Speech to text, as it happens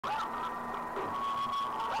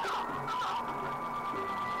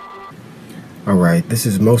Alright, this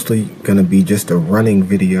is mostly going to be just a running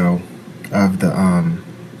video of the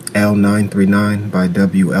L939 by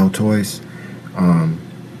WL Toys.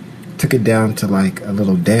 Took it down to like a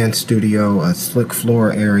little dance studio, a slick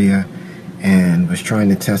floor area, and was trying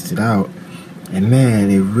to test it out. And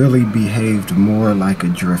man, it really behaved more like a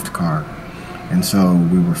drift car. And so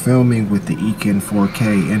we were filming with the Ekin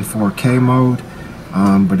 4K in 4K mode,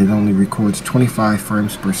 but it only records 25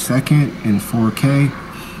 frames per second in 4K.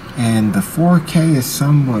 And the 4K is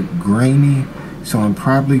somewhat grainy, so I'm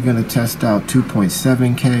probably going to test out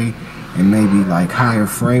 2.7K and maybe like higher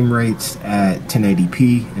frame rates at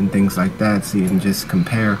 1080p and things like that, so you can just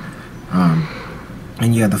compare.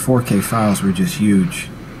 And yeah, the 4K files were just huge.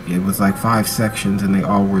 It was like 5 sections and they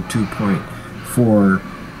all were 2.4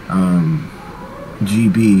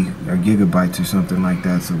 GB or gigabytes or something like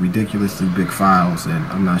that, so ridiculously big files. And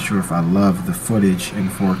I'm not sure if I love the footage in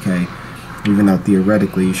 4K, even though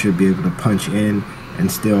theoretically you should be able to punch in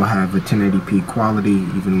and still have a 1080p quality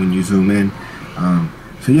even when you zoom in.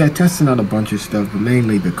 So yeah, testing out a bunch of stuff, but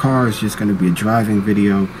mainly the car is just going to be a driving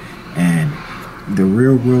video, and the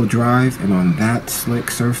rear wheel drive, and on that slick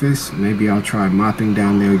surface maybe I'll try mopping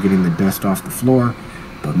down there, getting the dust off the floor.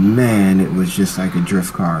 But man, it was just like a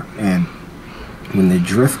drift car. And when the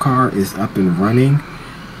drift car is up and running,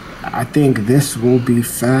 I think this will be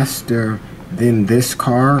faster than this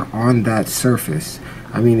car on that surface.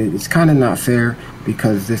 I mean, it's kind of not fair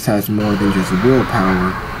because this has more than just wheel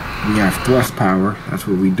power. We have thrust power. That's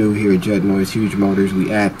what we do here at Jet Noise Huge Motors.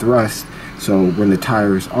 We add thrust, so when the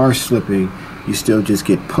tires are slipping, you still just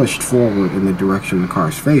get pushed forward in the direction the car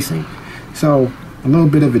is facing. So a little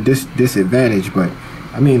bit of a disadvantage, but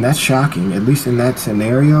I mean, that's shocking. At least in that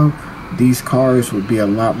scenario, these cars would be a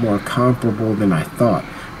lot more comparable than I thought.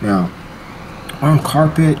 Now, on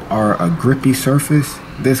carpet or a grippy surface,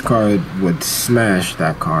 this car would smash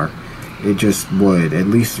that car. It just would, at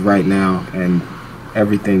least right now, and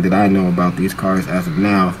everything that I know about these cars as of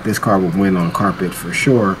now, this car would win on carpet for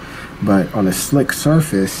sure. But on a slick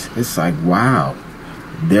surface, it's like, wow,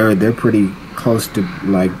 they're pretty close to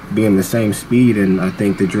like being the same speed, and I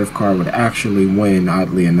think the drift car would actually win,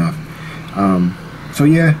 oddly enough. So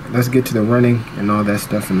yeah, let's get to the running and all that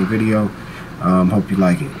stuff in the video. Hope you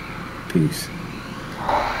like it. Peace.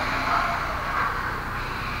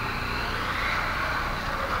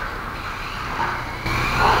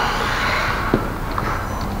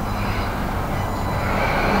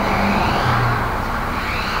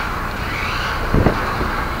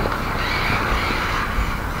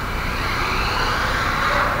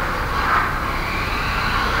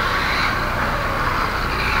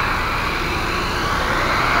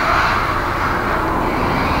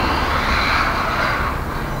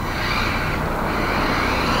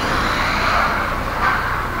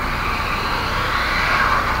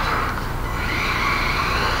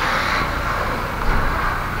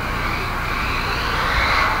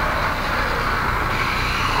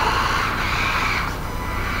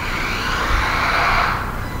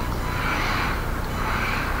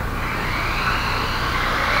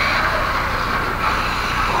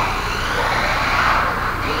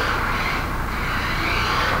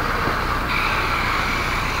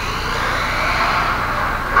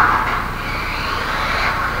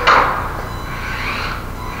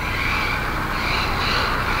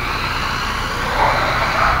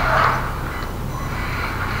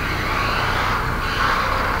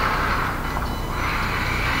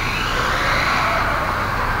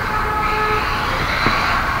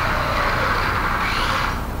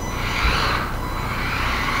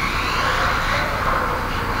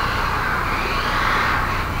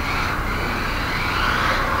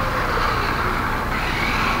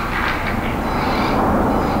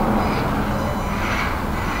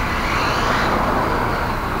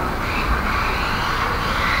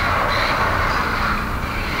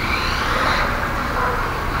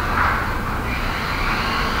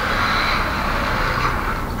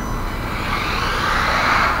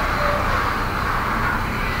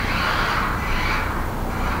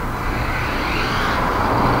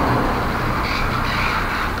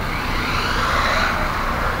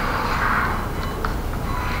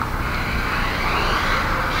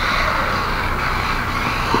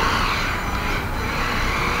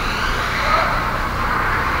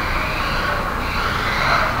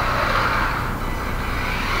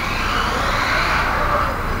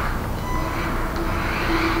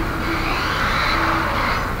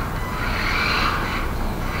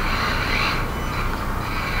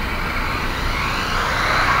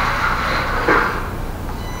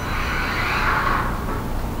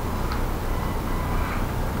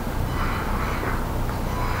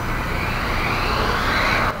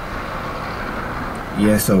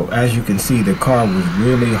 yeah, so as you can see, the car was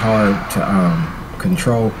really hard to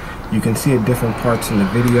control. You can see at different parts in the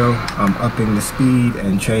video, I'm upping the speed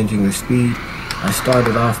and changing the speed. I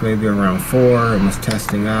started off maybe around 4 and was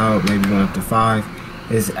testing out, maybe went up to 5.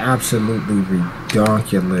 It's absolutely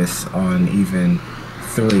ridiculous on even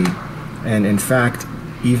 3. And in fact,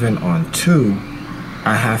 even on 2,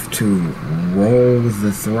 I have to roll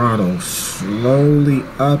the throttle slowly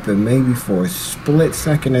up, and maybe for a split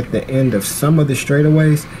second at the end of some of the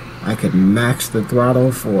straightaways, I could max the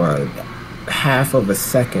throttle for a half of a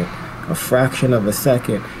second, a fraction of a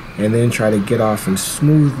second, and then try to get off and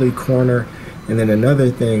smoothly corner. And then another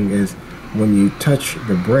thing is when you touch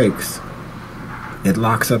the brakes, it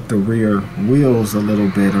locks up the rear wheels a little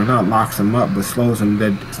bit, or not locks them up, but slows them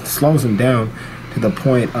down to the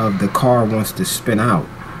point of the car wants to spin out.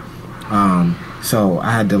 So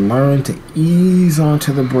I had to learn to ease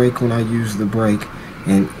onto the brake when I use the brake,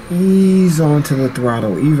 and ease onto the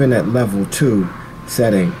throttle even at level 2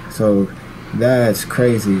 setting. So that's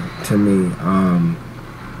crazy to me.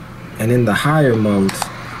 And in the higher modes,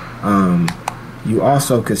 you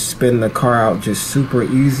also could spin the car out just super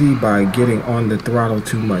easy by getting on the throttle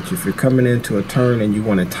too much. If you're coming into a turn and you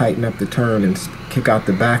want to tighten up the turn and kick out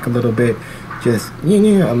the back a little bit, just a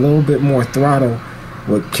little bit more throttle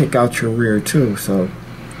would kick out your rear too. So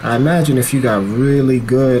I imagine if you got really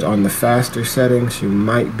good on the faster settings, you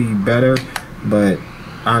might be better. But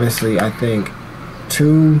honestly, I think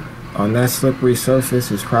 2 on that slippery surface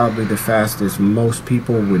is probably the fastest most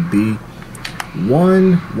people would be.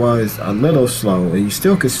 1 was a little slow, and you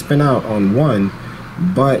still could spin out on 1,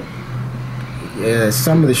 but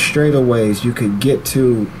some of the straightaways you could get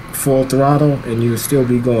to full throttle and you would still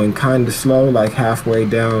be going kind of slow, like halfway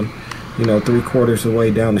down, 3/4 of the way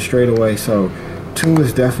down the straightaway. So 2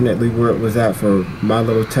 is definitely where it was at for my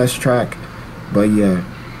little test track. But yeah,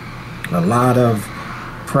 a lot of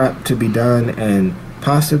prep to be done, and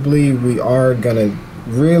possibly we are gonna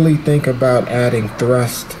really think about adding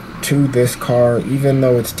thrust to this car. Even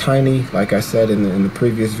though it's tiny, like I said in the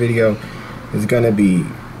previous video, it's gonna be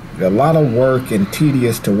a lot of work and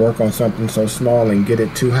tedious to work on something so small and get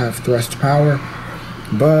it to have thrust power.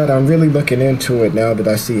 But I'm really looking into it now that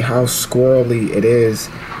I see how squirrely it is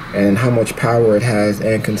and how much power it has,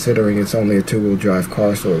 and considering it's only a 2-wheel drive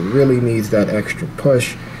car, so it really needs that extra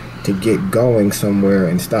push to get going somewhere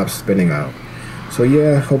and stop spinning out. So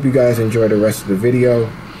yeah, hope you guys enjoy the rest of the video.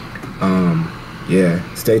 Yeah,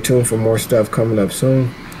 stay tuned for more stuff coming up soon.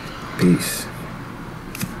 Peace.